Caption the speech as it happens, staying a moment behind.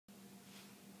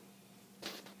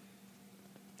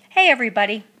Hey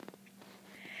everybody!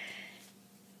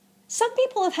 Some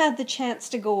people have had the chance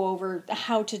to go over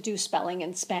how to do spelling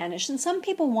in Spanish, and some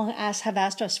people have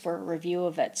asked us for a review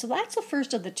of it. So that's the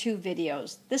first of the two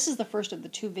videos. This is the first of the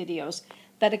two videos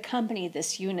that accompany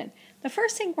this unit. The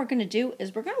first thing we're going to do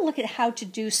is we're going to look at how to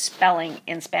do spelling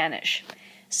in Spanish.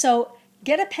 So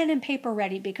get a pen and paper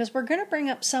ready because we're going to bring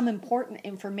up some important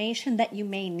information that you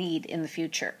may need in the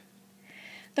future.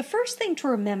 The first thing to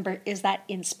remember is that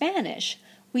in Spanish,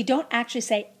 we don't actually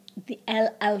say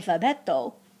el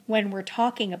alfabeto when we're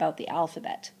talking about the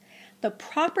alphabet. The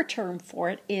proper term for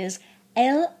it is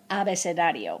el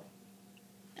abecedario.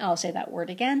 I'll say that word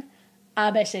again,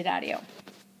 abecedario.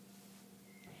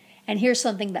 And here's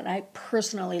something that I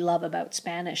personally love about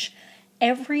Spanish.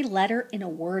 Every letter in a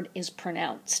word is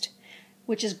pronounced,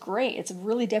 which is great. It's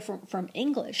really different from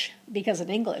English because in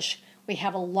English, we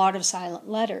have a lot of silent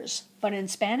letters. But in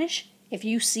Spanish, if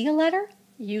you see a letter,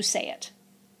 you say it,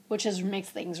 which makes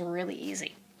things really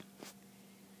easy.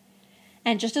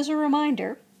 And just as a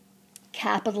reminder,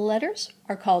 capital letters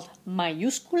are called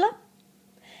mayúscula.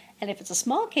 And if it's a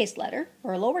small case letter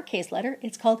or a lowercase letter,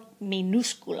 it's called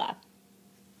minúscula.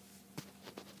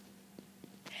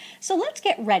 So let's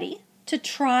get ready to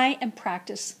try and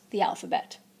practice the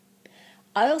alphabet.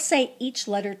 I'll say each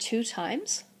letter 2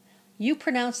 times. You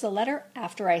pronounce the letter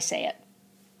after I say it.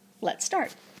 Let's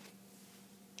start.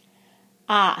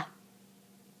 A.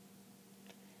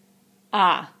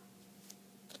 A.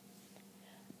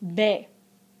 B.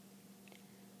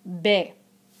 B.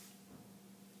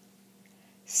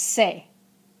 C.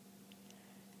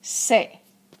 C.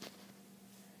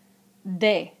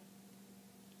 D.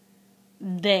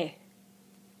 D.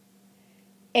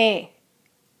 E.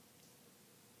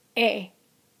 E.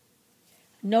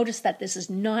 Notice that this is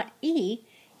not E.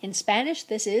 In Spanish,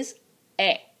 this is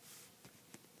E.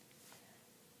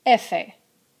 F.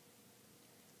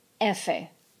 F. G.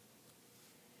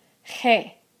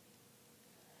 G.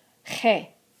 H. H.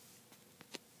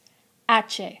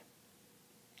 I.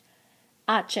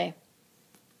 I. J.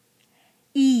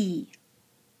 J.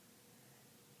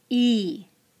 K.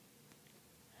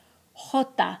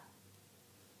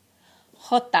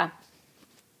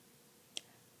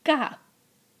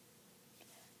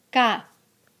 K.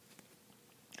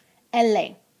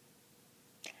 L.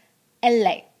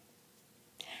 L.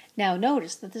 Now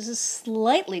notice that this is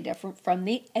slightly different from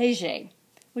the EJ,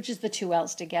 which is the 2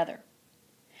 L's together.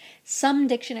 Some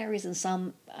dictionaries and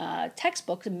some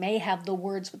textbooks may have the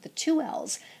words with the 2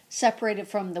 L's separated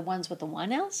from the ones with the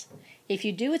 1 L's. If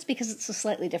you do, it's because it's a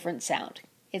slightly different sound.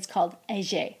 It's called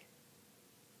EJ.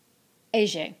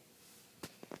 EJ.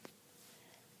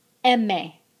 M.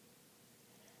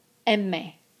 M.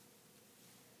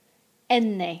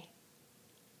 N.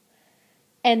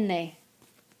 N.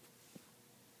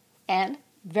 And,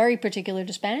 very particular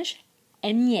to Spanish,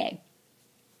 ñ.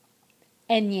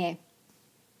 Ñ.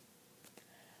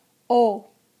 O.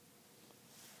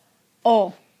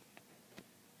 O.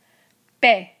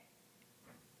 P.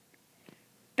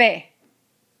 P.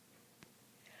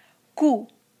 Q.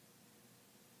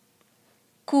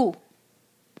 Q.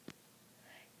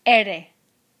 R.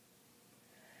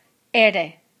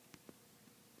 R.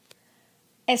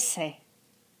 S.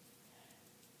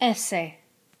 S.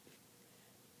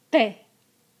 T.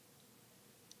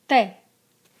 T.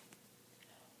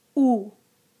 U.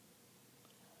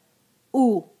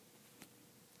 U.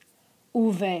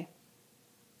 V.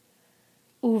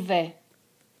 V.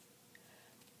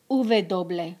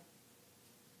 W.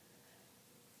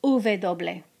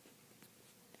 W.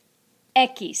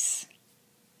 X.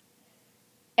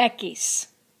 X.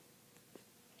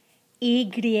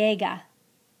 Y.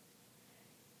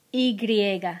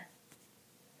 Y.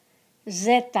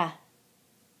 Z.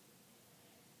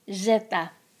 Z.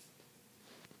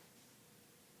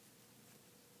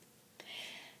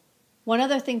 One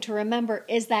other thing to remember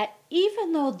is that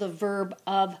even though the verb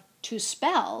of to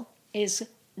spell is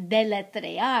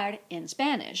deletrear in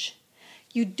Spanish,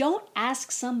 you don't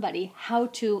ask somebody how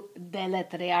to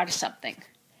deletrear something.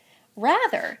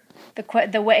 Rather,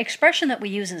 the expression that we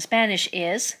use in Spanish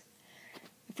is,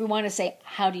 if we want to say,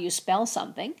 how do you spell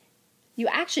something, you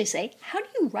actually say, how do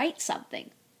you write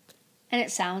something? And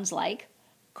it sounds like,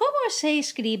 ¿Cómo se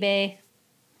escribe?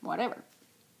 Whatever.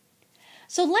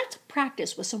 So let's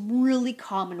practice with some really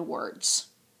common words.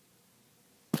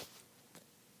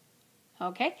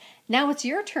 Okay, now it's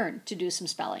your turn to do some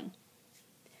spelling.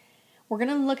 We're going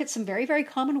to look at some very, very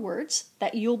common words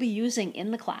that you'll be using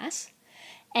in the class.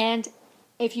 And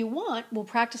if you want, we'll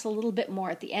practice a little bit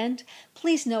more at the end.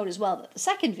 Please note as well that the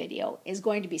second video is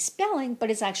going to be spelling,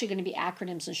 but it's actually going to be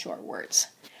acronyms and short words.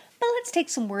 But let's take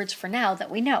some words for now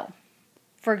that we know.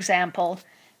 For example,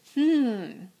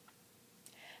 ¿Cómo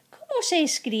se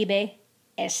escribe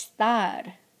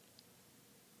estar?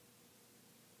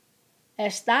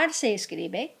 Estar se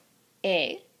escribe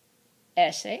E-S-T-A-R.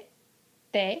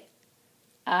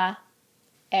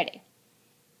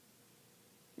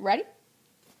 Ready?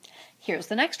 Here's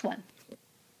the next one.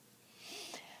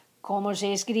 ¿Cómo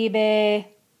se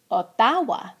escribe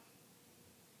Ottawa?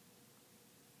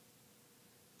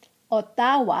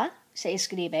 Ottawa se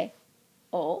escribe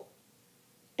O-T-T-A-W-A.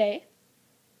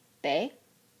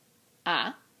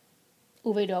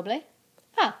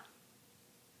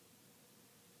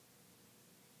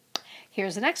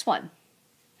 Here's the next one.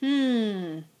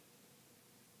 ¿Cómo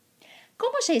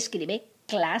se escribe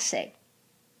clase?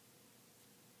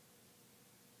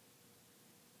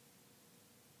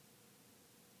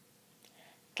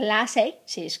 Clase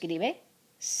se escribe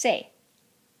C-L-A-S-E.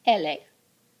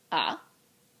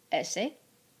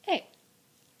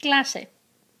 Clase.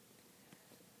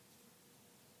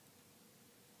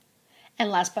 And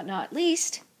last but not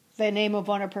least, the name of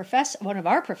one of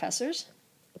our professors,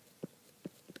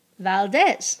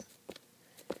 Valdez.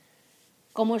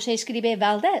 ¿Cómo se escribe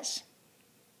Valdez?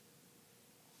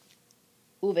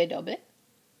 V-A-L-D-E-Z.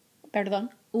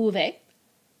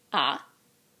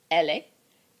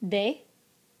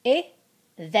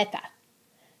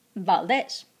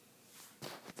 Valdez.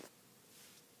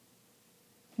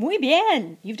 Muy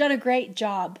bien! You've done a great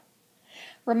job.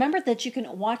 Remember that you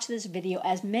can watch this video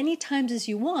as many times as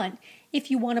you want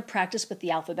if you want to practice with the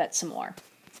alphabet some more.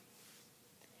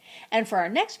 And for our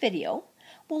next video,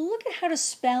 we'll look at how to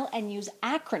spell and use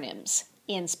acronyms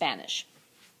in Spanish.